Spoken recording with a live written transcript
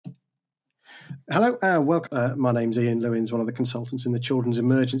Hello, welcome. My name's Ian Lewins, one of the consultants in the Children's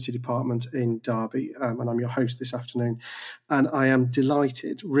Emergency Department in Derby, and I'm your host this afternoon. And I am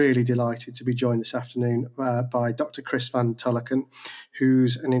delighted, really delighted, to be joined this afternoon by Dr. Chris Van Tulleken,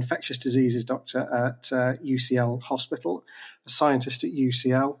 who's an infectious diseases doctor at UCL Hospital, a scientist at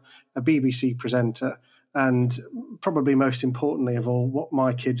UCL, a BBC presenter, and probably most importantly of all, what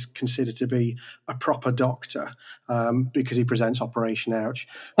my kids consider to be a proper doctor, because he presents Operation Ouch.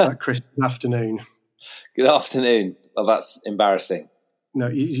 Chris, good afternoon. Good afternoon. Well, that's embarrassing. No,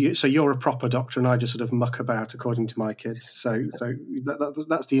 so you're a proper doctor, and I just sort of muck about according to my kids. So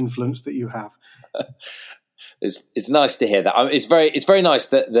that's the influence that you have. It's nice to hear that. It's very nice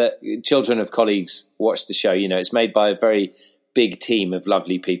that children of colleagues watch the show. You know, it's made by a very big team of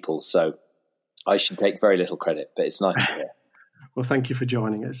lovely people. So I should take very little credit, but it's nice to hear. Well, thank you for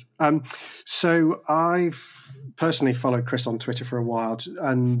joining us. So I've personally followed Chris on Twitter for a while,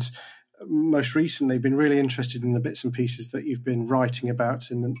 and most recently been really interested in the bits and pieces that you've been writing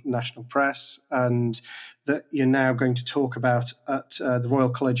about in the national press, and that you're now going to talk about at the Royal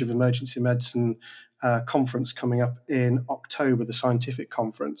College of Emergency Medicine conference coming up in October, the scientific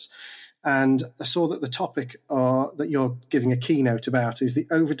conference. And I saw that the topic that you're giving a keynote about is the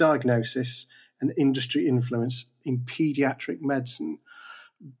overdiagnosis and industry influence in paediatric medicine.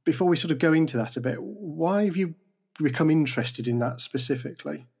 Before we sort of go into that a bit, why have you become interested in that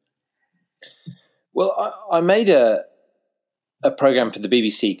specifically? Well, I made a program for the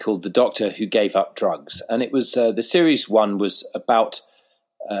BBC called The Doctor Who Gave Up Drugs. And it was the series one was about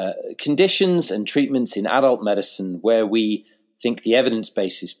conditions and treatments in adult medicine where we think the evidence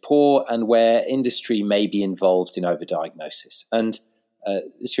base is poor and where industry may be involved in overdiagnosis. And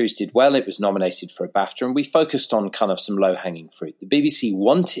the series did well. It was nominated for a BAFTA, and we focused on kind of some low-hanging fruit. The BBC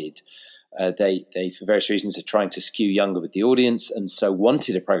wanted, they for various reasons are trying to skew younger with the audience, and so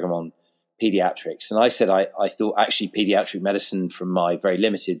wanted a program on pediatrics. And I said I thought actually pediatric medicine, from my very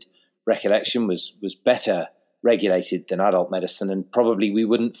limited recollection, was better regulated than adult medicine, and probably we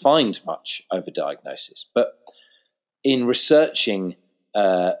wouldn't find much overdiagnosis. But in researching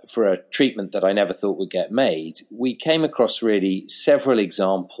for a treatment that I never thought would get made, we came across really several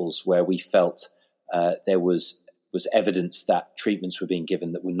examples where we felt there was evidence that treatments were being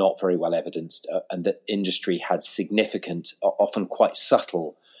given that were not very well evidenced, and that industry had significant, often quite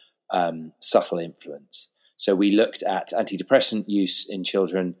subtle influence. So we looked at antidepressant use in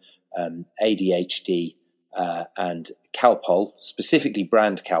children, ADHD, and Calpol, specifically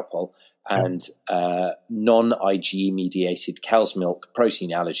brand Calpol, and non-IgE mediated cow's milk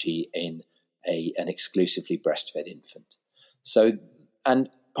protein allergy in an exclusively breastfed infant. So, and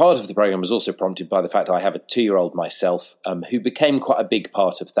part of the program was also prompted by the fact I have a 2-year-old myself who became quite a big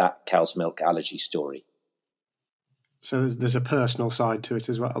part of that cow's milk allergy story. So there's a personal side to it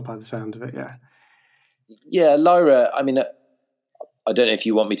as well, by the sound of it, yeah. Yeah, Lyra, I mean, I don't know if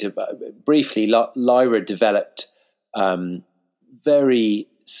you want me to briefly, Lyra developed very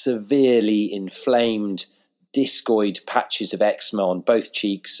severely inflamed discoid patches of eczema on both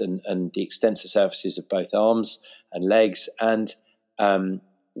cheeks and the extensor surfaces of both arms and legs. And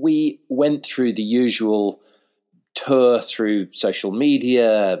we went through the usual tour through social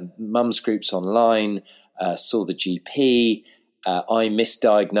media, mums groups online, saw the GP. I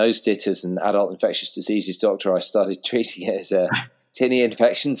misdiagnosed it as an adult infectious diseases doctor. I started treating it as a tinea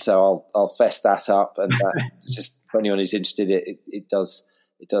infection, so I'll fess that up. And just for anyone who's interested, it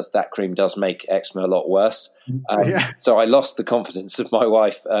does that cream does make eczema a lot worse. So I lost the confidence of my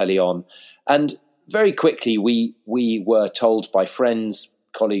wife early on, and very quickly we were told by friends,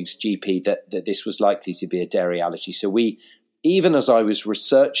 colleagues, GP that this was likely to be a dairy allergy. So even as I was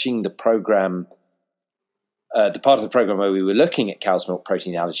researching the program, the part of the program where we were looking at cow's milk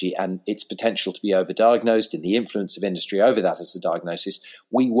protein allergy and its potential to be overdiagnosed and the influence of industry over that as a diagnosis,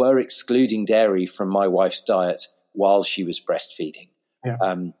 we were excluding dairy from my wife's diet while she was breastfeeding.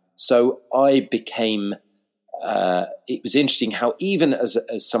 Yeah. So I became, it was interesting how even as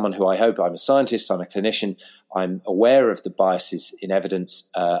someone who I hope, I'm a scientist, I'm a clinician, I'm aware of the biases in evidence,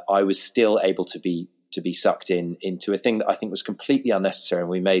 I was still able to be sucked into a thing that I think was completely unnecessary, and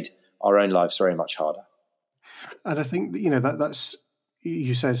we made our own lives very much harder. And I think, that's,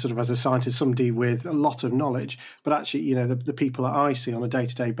 you said sort of as a scientist, somebody with a lot of knowledge, but actually, the people that I see on a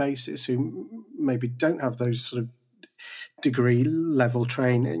day-to-day basis who maybe don't have those sort of degree level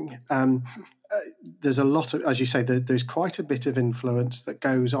training, there's a lot of, as you say, there's quite a bit of influence that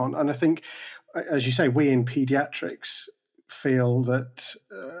goes on. And I think, as you say, we in paediatrics feel that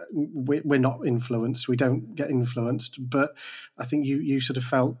we're not influenced, we don't get influenced, but I think you sort of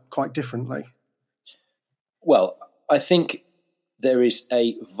felt quite differently. Well, I think there is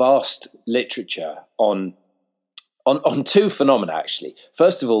a vast literature on two phenomena, actually.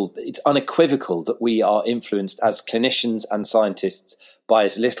 First of all, it's unequivocal that we are influenced as clinicians and scientists by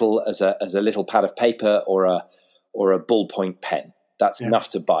as little as a little pad of paper or a ballpoint pen. That's enough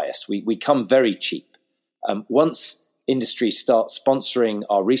to buy us. We come very cheap. Once industry starts sponsoring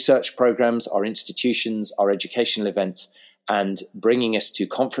our research programs, our institutions, our educational events, and bringing us to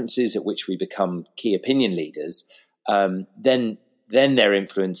conferences at which we become key opinion leaders, then their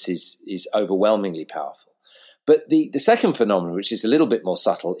influence is overwhelmingly powerful. But the second phenomenon, which is a little bit more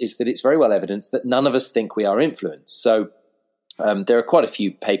subtle, is that it's very well evidenced that none of us think we are influenced. So there are quite a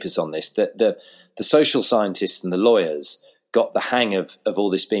few papers on this, that the social scientists and the lawyers got the hang of all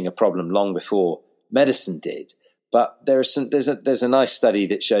this being a problem long before medicine did. But there's a nice study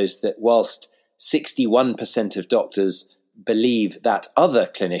that shows that whilst 61% of doctors believe that other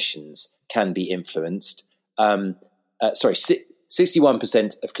clinicians can be influenced,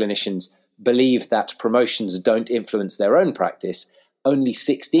 61% of clinicians believe that promotions don't influence their own practice, only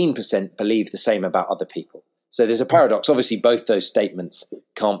 16% believe the same about other people. So there's a paradox. Obviously, both those statements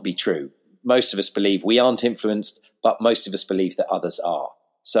can't be true. Most of us believe we aren't influenced, but most of us believe that others are.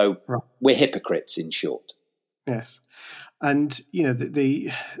 So we're hypocrites, in short. Yes. And,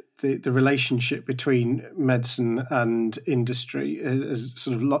 the relationship between medicine and industry has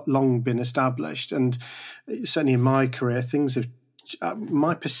sort of long been established. And certainly in my career, things have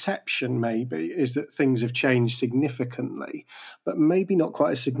my perception maybe is that things have changed significantly, but maybe not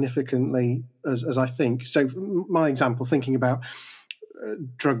quite as significantly as I think. So my example, thinking about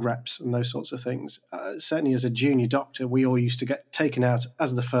drug reps and those sorts of things, certainly as a junior doctor, we all used to get taken out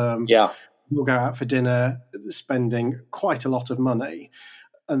as the firm. Yeah. We'll go out for dinner, spending quite a lot of money.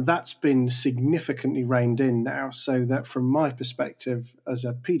 And that's been significantly reined in now, so that from my perspective as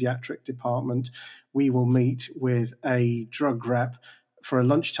a paediatric department, we will meet with a drug rep for a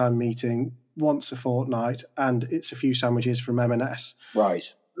lunchtime meeting once a fortnight, and it's a few sandwiches from M&S.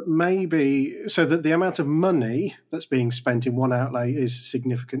 Right. Maybe so that the amount of money that's being spent in one outlay is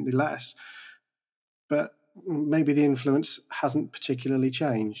significantly less, but maybe the influence hasn't particularly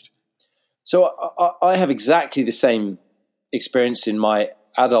changed. So I have exactly the same experience in my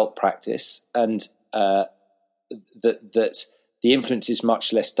adult practice, and that the influence is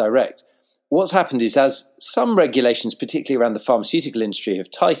much less direct. What's happened is, as some regulations, particularly around the pharmaceutical industry,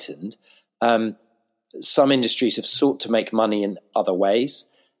 have tightened, some industries have sought to make money in other ways,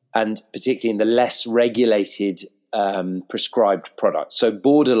 and particularly in the less regulated prescribed products, so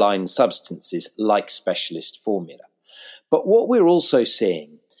borderline substances like specialist formula. But what we're also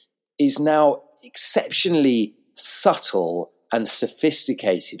seeing is now exceptionally subtle and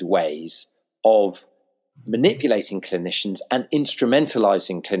sophisticated ways of manipulating clinicians and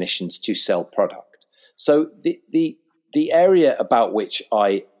instrumentalizing clinicians to sell product. So the area about which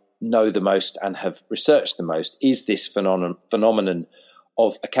I know the most and have researched the most is this phenomenon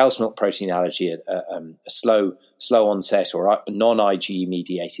of a cow's milk protein allergy, a slow onset or a non-IgE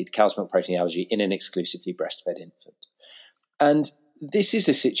mediated cow's milk protein allergy in an exclusively breastfed infant. And this is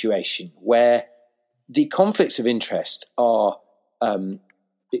a situation where the conflicts of interest are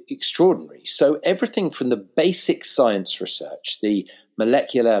extraordinary. So everything from the basic science research, the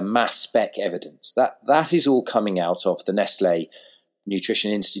molecular mass spec evidence, that is all coming out of the Nestlé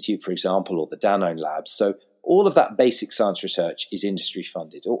Nutrition Institute, for example, or the Danone labs. So all of that basic science research is industry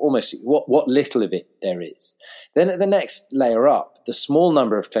funded, or almost what little of it there is. Then at the next layer up, the small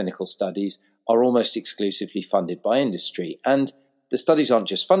number of clinical studies are almost exclusively funded by industry. And the studies aren't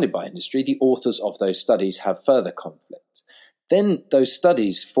just funded by industry, the authors of those studies have further conflicts. Then those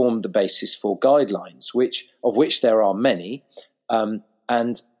studies form the basis for guidelines, of which there are many,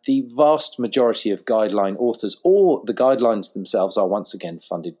 and the vast majority of guideline authors or the guidelines themselves are once again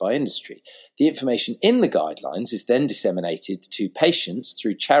funded by industry. The information in the guidelines is then disseminated to patients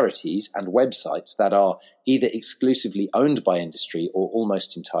through charities and websites that are either exclusively owned by industry or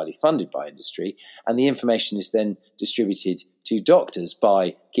almost entirely funded by industry, and the information is then distributed to doctors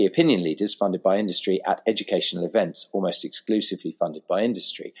by key opinion leaders funded by industry at educational events almost exclusively funded by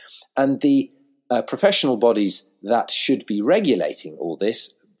industry. And the professional bodies that should be regulating all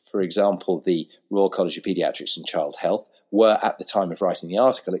this, for example, the Royal College of Paediatrics and Child Health, were at the time of writing the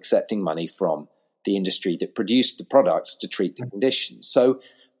article accepting money from the industry that produced the products to treat the condition. So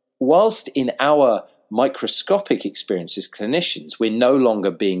whilst in our microscopic experience as clinicians, we're no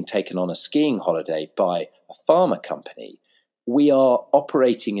longer being taken on a skiing holiday by a pharma company, we are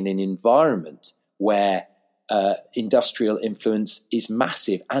operating in an environment where industrial influence is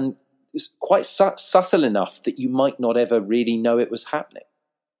massive and is quite subtle enough that you might not ever really know it was happening.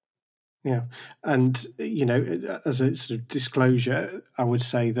 Yeah. And, as a sort of disclosure, I would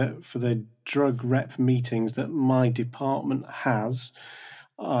say that for the drug rep meetings that my department has,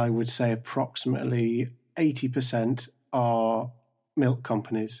 I would say approximately 80% are milk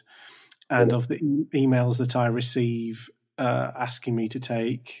companies. And of the emails that I receive asking me to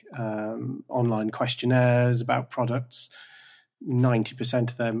take online questionnaires about products,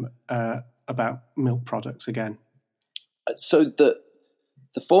 90% of them are about milk products again. So the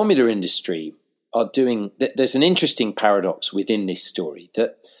formula industry are doing. There's an interesting paradox within this story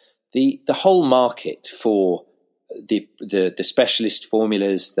that the whole market for the specialist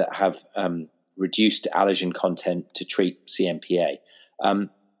formulas that have reduced allergen content to treat CMPA,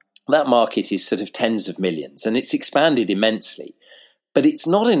 that market is sort of tens of millions, and it's expanded immensely. But it's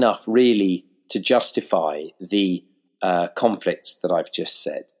not enough really to justify the conflicts that I've just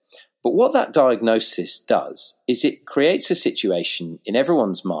said. But what that diagnosis does is it creates a situation in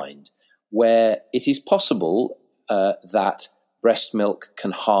everyone's mind where it is possible that breast milk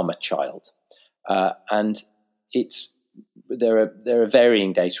can harm a child. And there are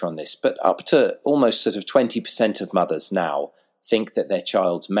varying data on this, but up to almost sort of 20% of mothers now think that their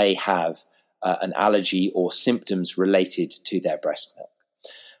child may have an allergy or symptoms related to their breast milk.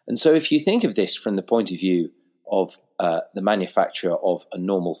 And so if you think of this from the point of view of the manufacturer of a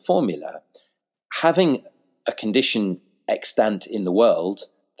normal formula, having a condition extant in the world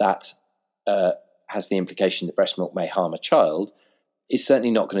that has the implication that breast milk may harm a child is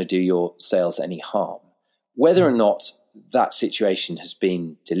certainly not going to do your sales any harm. Whether or not that situation has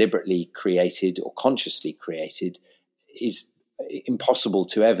been deliberately created or consciously created is impossible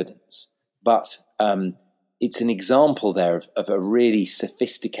to evidence. But it's an example there of a really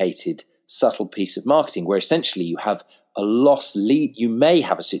sophisticated, subtle piece of marketing where essentially you have a loss lead. You may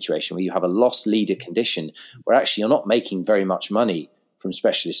have a situation where you have a loss leader condition where actually you're not making very much money from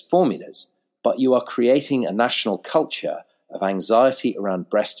specialist formulas, but you are creating a national culture of anxiety around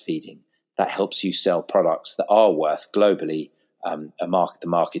breastfeeding that helps you sell products that are worth globally. The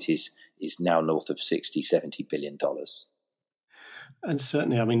market is now north of $60-70 billion. And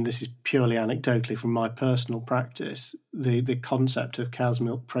certainly, I mean, this is purely anecdotally from my personal practice. The concept of cow's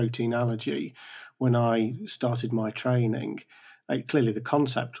milk protein allergy, when I started my training, clearly the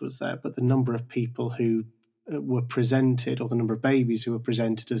concept was there, but the number of people who were presented, or the number of babies who were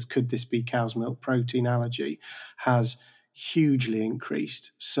presented as could this be cow's milk protein allergy, has hugely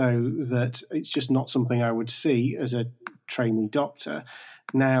increased, so that it's just not something I would see as a trainee doctor.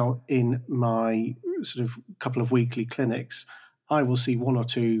 Now, in my sort of couple of weekly clinics, I will see one or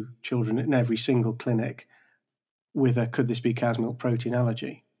two children in every single clinic with a could this be cow's milk protein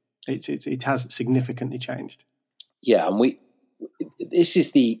allergy. It has significantly changed. Yeah, and this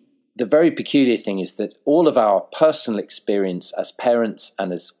is the very peculiar thing is that all of our personal experience as parents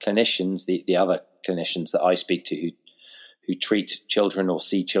and as clinicians, the other clinicians that I speak to who treat children or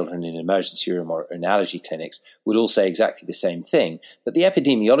see children in an emergency room or in allergy clinics would all say exactly the same thing, that the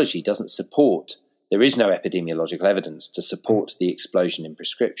epidemiology doesn't support. There is no epidemiological evidence to support the explosion in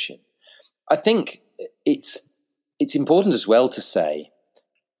prescription. I think it's important as well to say,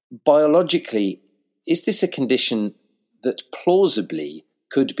 biologically, is this a condition that plausibly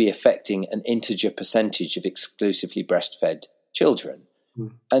could be affecting an integer percentage of exclusively breastfed children?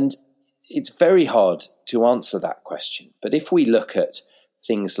 And it's very hard to answer that question. But if we look at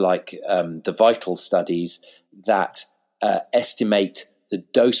things like the VITAL studies that estimate the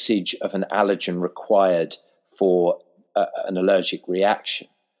dosage of an allergen required for an allergic reaction,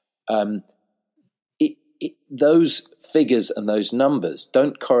 those figures and those numbers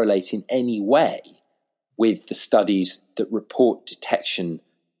don't correlate in any way with the studies that report detection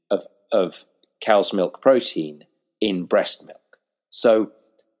of cow's milk protein in breast milk. So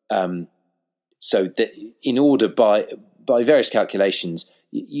that in order by various calculations,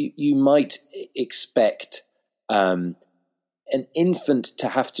 you might expect an infant to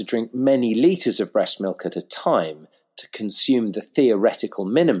have to drink many litres of breast milk at a time to consume the theoretical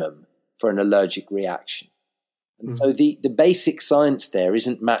minimum for an allergic reaction. And so the basic science there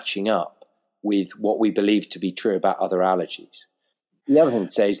isn't matching up with what we believe to be true about other allergies. The other thing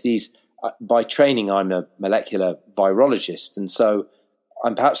to say is by training, I'm a molecular virologist, and so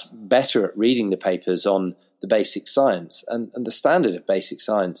I'm perhaps better at reading the papers on the basic science, and the standard of basic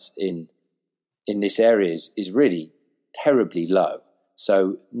science in this area is really terribly low.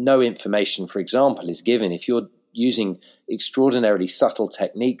 So no information, for example, is given if you're using extraordinarily subtle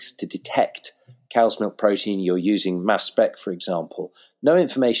techniques to detect cow's milk protein. You're using mass spec, for example. No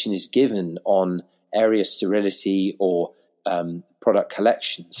information is given on area sterility or product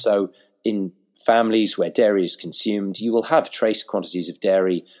collection. So in families where dairy is consumed, you will have trace quantities of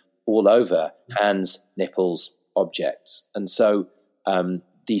dairy all over hands, nipples, objects. And so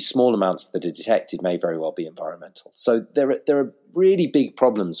these small amounts that are detected may very well be environmental. So there are really big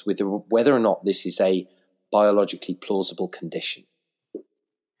problems with whether or not this is a biologically plausible condition.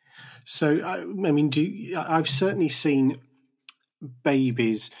 So, I mean, I've certainly seen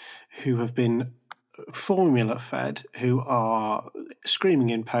babies who have been formula fed, who are screaming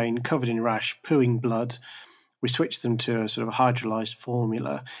in pain, covered in rash, pooing blood. We switch them to a sort of hydrolyzed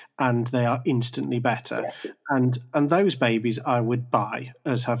formula, and they are instantly better. Yeah. And those babies I would buy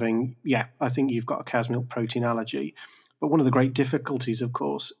as having, I think you've got a cow's milk protein allergy. But one of the great difficulties, of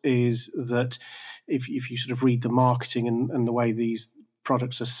course, is that if you sort of read the marketing and the way these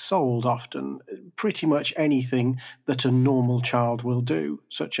products are sold, often pretty much anything that a normal child will do,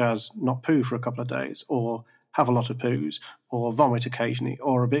 such as not poo for a couple of days, or have a lot of poos, or vomit occasionally,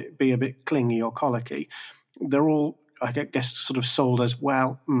 or be a bit clingy or colicky, they're all, I guess, sort of sold as,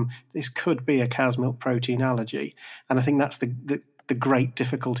 well, this could be a cow's milk protein allergy. And I think that's the great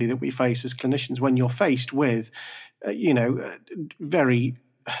difficulty that we face as clinicians when you're faced with, very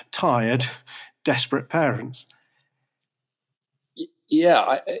tired, desperate parents.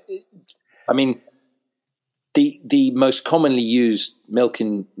 Yeah, I mean, the most commonly used milk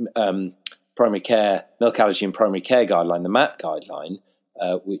in primary care, milk allergy in primary care guideline, the MAP guideline,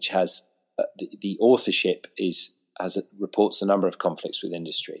 which has the authorship reports a number of conflicts with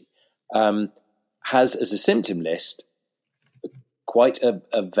industry, has as a symptom list quite a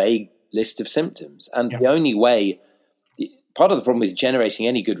vague list of symptoms, and the only way. Part of the problem with generating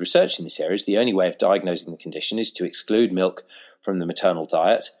any good research in this area is the only way of diagnosing the condition is to exclude milk from the maternal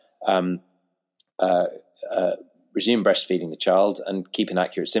diet, resume breastfeeding the child, and keep an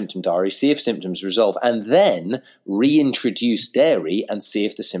accurate symptom diary, see if symptoms resolve, and then reintroduce dairy and see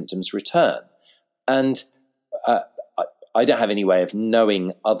if the symptoms return. And I don't have any way of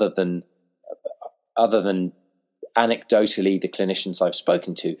knowing other than anecdotally the clinicians I've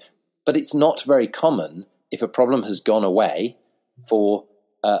spoken to, but it's not very common if a problem has gone away for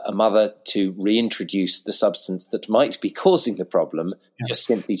a mother to reintroduce the substance that might be causing the problem, just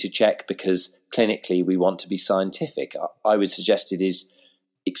simply to check because clinically we want to be scientific. I would suggest it is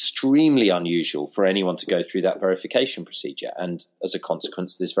extremely unusual for anyone to go through that verification procedure, and as a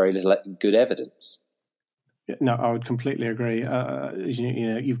consequence, there's very little good evidence. No, I would completely agree.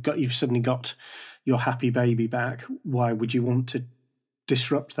 You've suddenly got your happy baby back. Why would you want to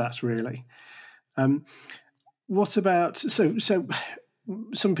disrupt that, really? What about so?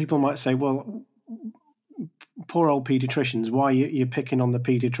 Some people might say, well, poor old paediatricians, why you're picking on the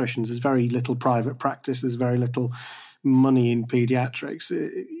paediatricians? There's very little private practice. There's very little money in paediatrics.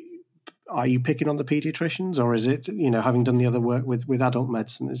 Are you picking on the paediatricians, or is it, having done the other work with adult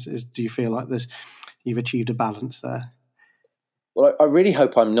medicine, do you feel like you've achieved a balance there? Well, I really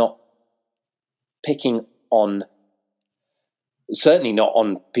hope I'm not picking on, certainly not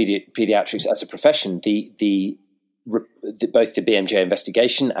on pediatrics as a profession. Both the BMJ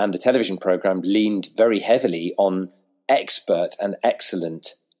investigation and the television program leaned very heavily on expert and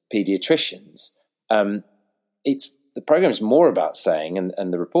excellent pediatricians. The program is more about saying,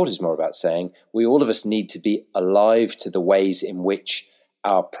 and the report is more about saying, all of us need to be alive to the ways in which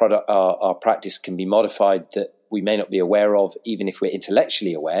our practice can be modified that we may not be aware of, even if we're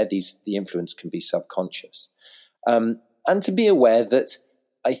intellectually aware. The influence can be subconscious, and to be aware that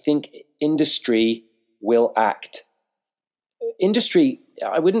I think industry will act. Industry,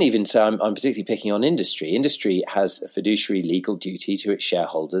 I wouldn't even say I'm particularly picking on industry. Industry has a fiduciary legal duty to its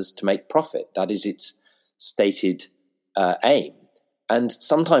shareholders to make profit. That is its stated aim. And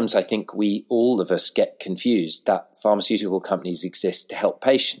sometimes I think all of us get confused that pharmaceutical companies exist to help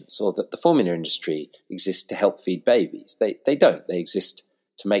patients, or that the formula industry exists to help feed babies. They don't. They exist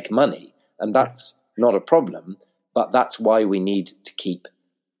to make money. And that's not a problem, but that's why we need to keep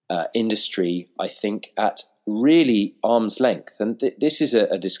industry, I think, at really arm's length. And this is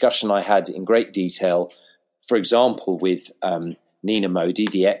a discussion I had in great detail, for example, with Nina Modi,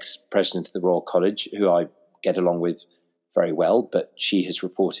 the ex-president of the Royal College, who I get along with very well, but she's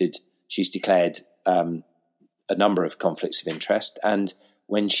declared a number of conflicts of interest. And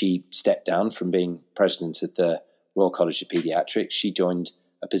when she stepped down from being president of the Royal College of Pediatrics, she joined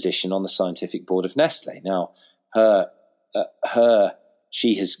a position on the scientific board of Nestle. Now,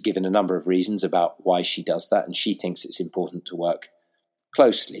 she has given a number of reasons about why she does that, and she thinks it's important to work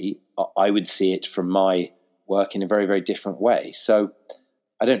closely. I would see it from my work in a very, very different way. So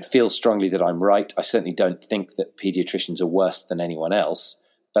I don't feel strongly that I'm right. I certainly don't think that pediatricians are worse than anyone else.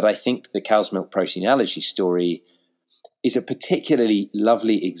 But I think the cow's milk protein allergy story is a particularly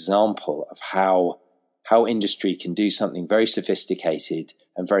lovely example of how industry can do something very sophisticated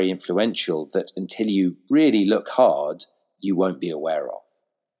and very influential that until you really look hard, you won't be aware of.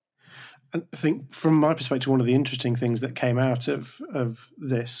 And I think from my perspective, one of the interesting things that came out of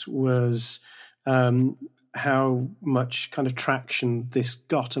this was how much kind of traction this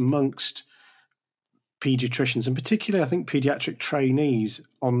got amongst paediatricians, and particularly I think paediatric trainees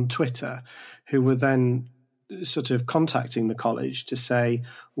on Twitter, who were then sort of contacting the college to say,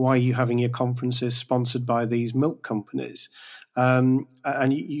 why are you having your conferences sponsored by these milk companies? And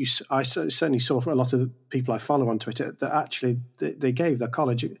I certainly saw for a lot of the people I follow on Twitter that actually they gave their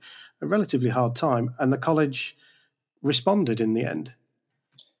college a relatively hard time, and the college responded in the end.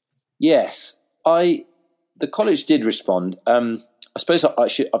 Yes, the college did respond. I suppose I've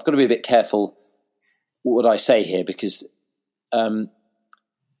got to be a bit careful what I say here, because there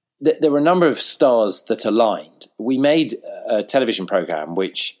were a number of stars that aligned. We made a television program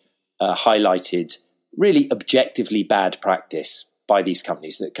which highlighted really objectively bad practice by these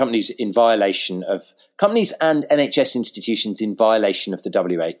companies, that companies and NHS institutions in violation of the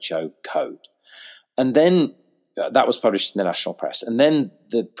WHO code. And then that was published in the national press. And then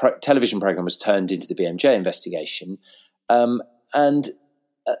the television program was turned into the BMJ investigation. And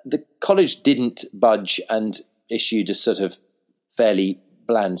the college didn't budge and issued a sort of fairly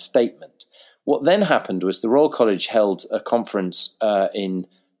bland statement. What then happened was the Royal College held a conference in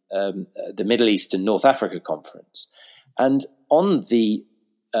the Middle East and North Africa conference. And on the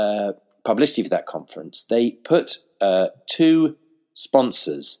publicity for that conference, they put two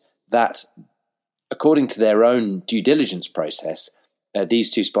sponsors that, according to their own due diligence process, these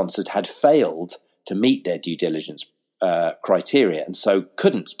two sponsors had failed to meet their due diligence criteria and so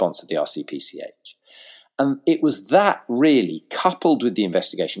couldn't sponsor the RCPCH. And it was that really, coupled with the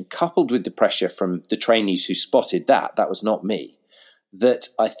investigation, coupled with the pressure from the trainees who spotted that was not me, that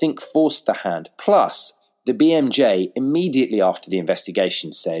I think forced the hand. Plus, the BMJ, immediately after the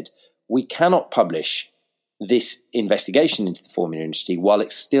investigation, said, we cannot publish this investigation into the formula industry while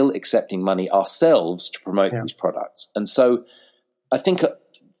it's still accepting money ourselves to promote these products. And so I think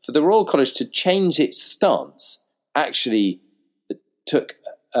for the Royal College to change its stance actually took,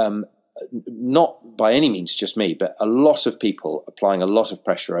 not by any means just me, but a lot of people applying a lot of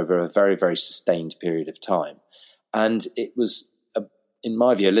pressure over a very, very sustained period of time. And it was, in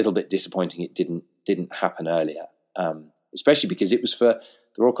my view, a little bit disappointing it didn't happen earlier, especially because it was for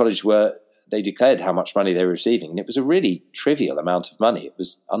the Royal College where they declared how much money they were receiving, and it was a really trivial amount of money. It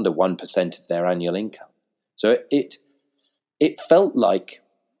was under 1% of their annual income. So it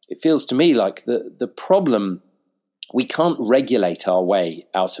feels to me like the problem, we can't regulate our way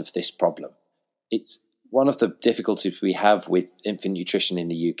out of this problem. It's one of the difficulties we have with infant nutrition in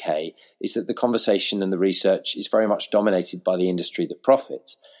the UK is that the conversation and the research is very much dominated by the industry that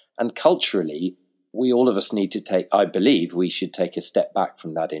profits. And culturally, all of us need to take, I believe we should take a step back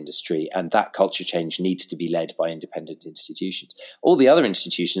from that industry, and that culture change needs to be led by independent institutions. All the other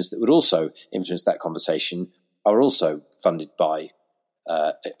institutions that would also influence that conversation are also funded by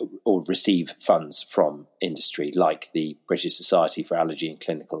or receive funds from industry, like the British Society for Allergy and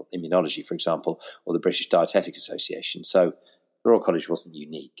Clinical Immunology, for example, or the British Dietetic Association. So the Royal College wasn't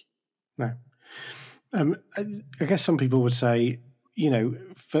unique. No. I guess some people would say,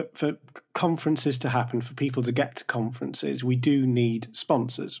 for conferences to happen, for people to get to conferences, we do need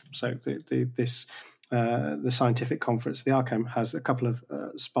sponsors. So the scientific conference, the ARCHEM, has a couple of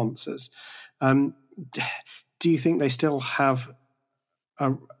sponsors. Do you think they still have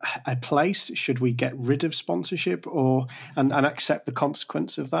a place? Should we get rid of sponsorship and accept the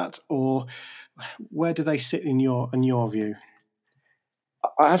consequence of that, or where do they sit in your view?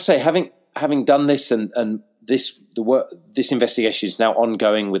 I have to say, having done this and this investigation is now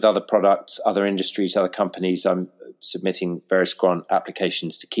ongoing with other products, other industries, other companies. I'm submitting various grant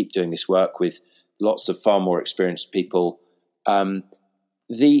applications to keep doing this work with lots of far more experienced people.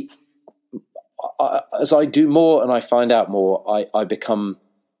 As I do more and I find out more, I become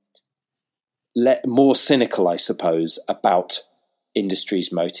more cynical, I suppose, about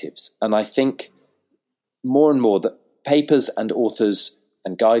industry's motives. And I think more and more that papers and authors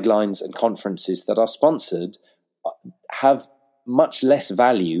and guidelines and conferences that are sponsored have much less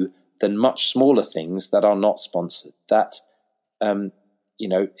value than much smaller things that are not sponsored. That,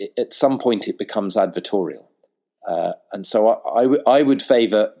 at some point it becomes advertorial. And so I would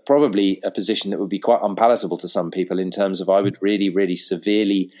favour probably a position that would be quite unpalatable to some people in terms of I would really, really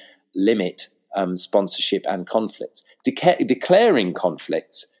severely limit sponsorship and conflicts. Declaring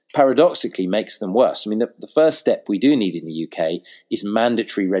conflicts paradoxically makes them worse. I mean, the first step we do need in the UK is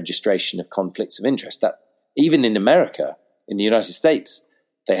mandatory registration of conflicts of interest. That even in America, in the United States,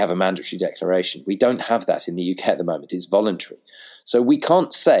 they have a mandatory declaration. We don't have that in the UK at the moment. It's voluntary. So we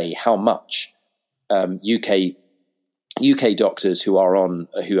can't say how much UK doctors who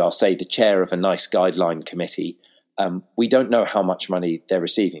are, say, the chair of a NICE guideline committee, we don't know how much money they're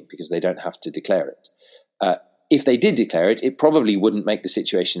receiving because they don't have to declare it. If they did declare it, it probably wouldn't make the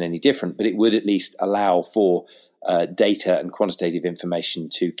situation any different, but it would at least allow for data and quantitative information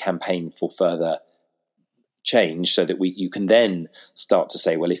to campaign for further change, so that you can then start to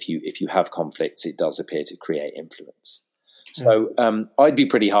say, well, if you have conflicts, it does appear to create influence. So I'd be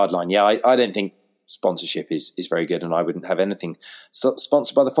pretty hardline. Yeah, I don't think sponsorship is very good, and I wouldn't have anything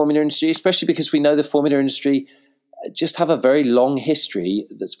sponsored by the formula industry, especially because we know the formula industry just have a very long history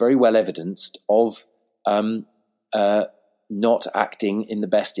that's very well evidenced of not acting in the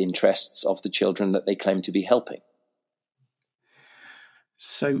best interests of the children that they claim to be helping.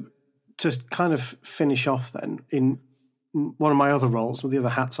 So to kind of finish off then, in one of my other roles, one of the other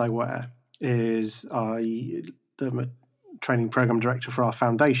hats I wear is I'm a training program director for our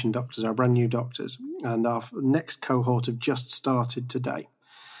foundation doctors, our brand new doctors, and our next cohort have just started today.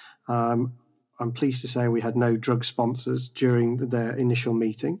 I'm pleased to say we had no drug sponsors during their initial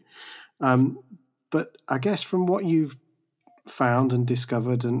meeting. But I guess from what you've found and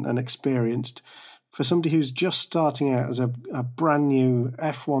discovered and experienced, for somebody who's just starting out as a brand new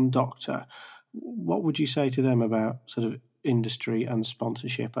F1 doctor, what would you say to them about sort of industry and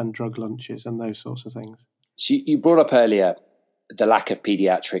sponsorship and drug lunches and those sorts of things? So you brought up earlier the lack of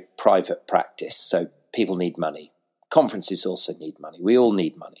paediatric private practice. So people need money. Conferences also need money. We all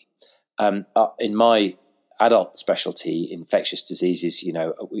need money. In my adult specialty, infectious diseases,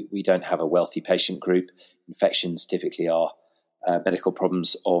 we don't have a wealthy patient group. Infections typically are medical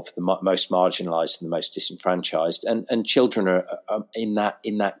problems of the most marginalised and the most disenfranchised, and children are in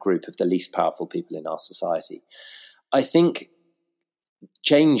that group of the least powerful people in our society. I think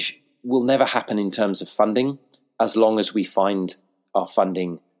change will never happen in terms of funding as long as we find our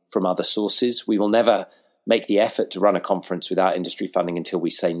funding from other sources. We will never make the effort to run a conference without industry funding until we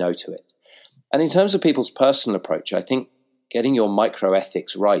say no to it. And in terms of people's personal approach, I think getting your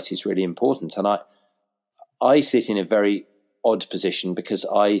microethics right is really important. And I sit in a very odd position because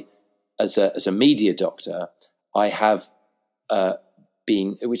I, as a media doctor, I have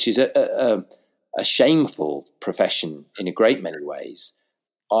been, which is a shameful profession in a great many ways.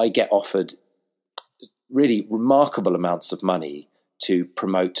 I get offered really remarkable amounts of money to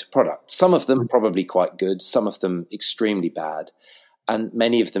promote products. Some of them probably quite good, some of them extremely bad, and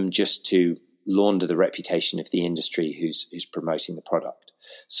many of them just to launder the reputation of the industry who's promoting the product.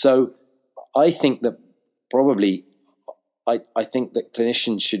 So I think that probably I think that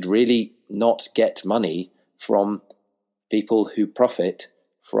clinicians should really not get money from people who profit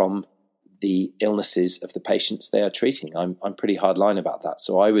from the illnesses of the patients they are treating. I'm pretty hardline about that.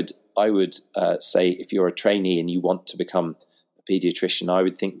 So I would say if you're a trainee and you want to become a paediatrician, I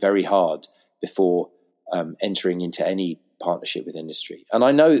would think very hard before entering into any partnership with industry. And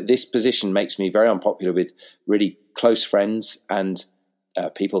I know this position makes me very unpopular with really close friends and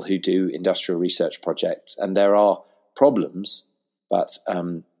people who do industrial research projects. And there are problems, but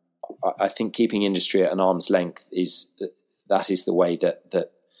I think keeping industry at an arm's length is the way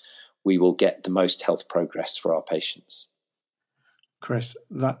that we will get the most health progress for our patients. Chris,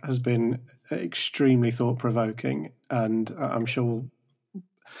 that has been extremely thought-provoking, and I'm sure will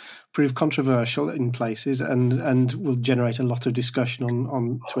prove controversial in places and will generate a lot of discussion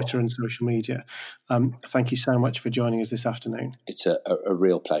on Twitter and social media. Thank you so much for joining us this afternoon. It's a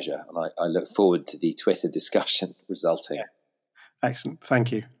real pleasure, and I look forward to the Twitter discussion resulting. Excellent.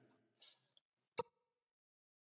 Thank you.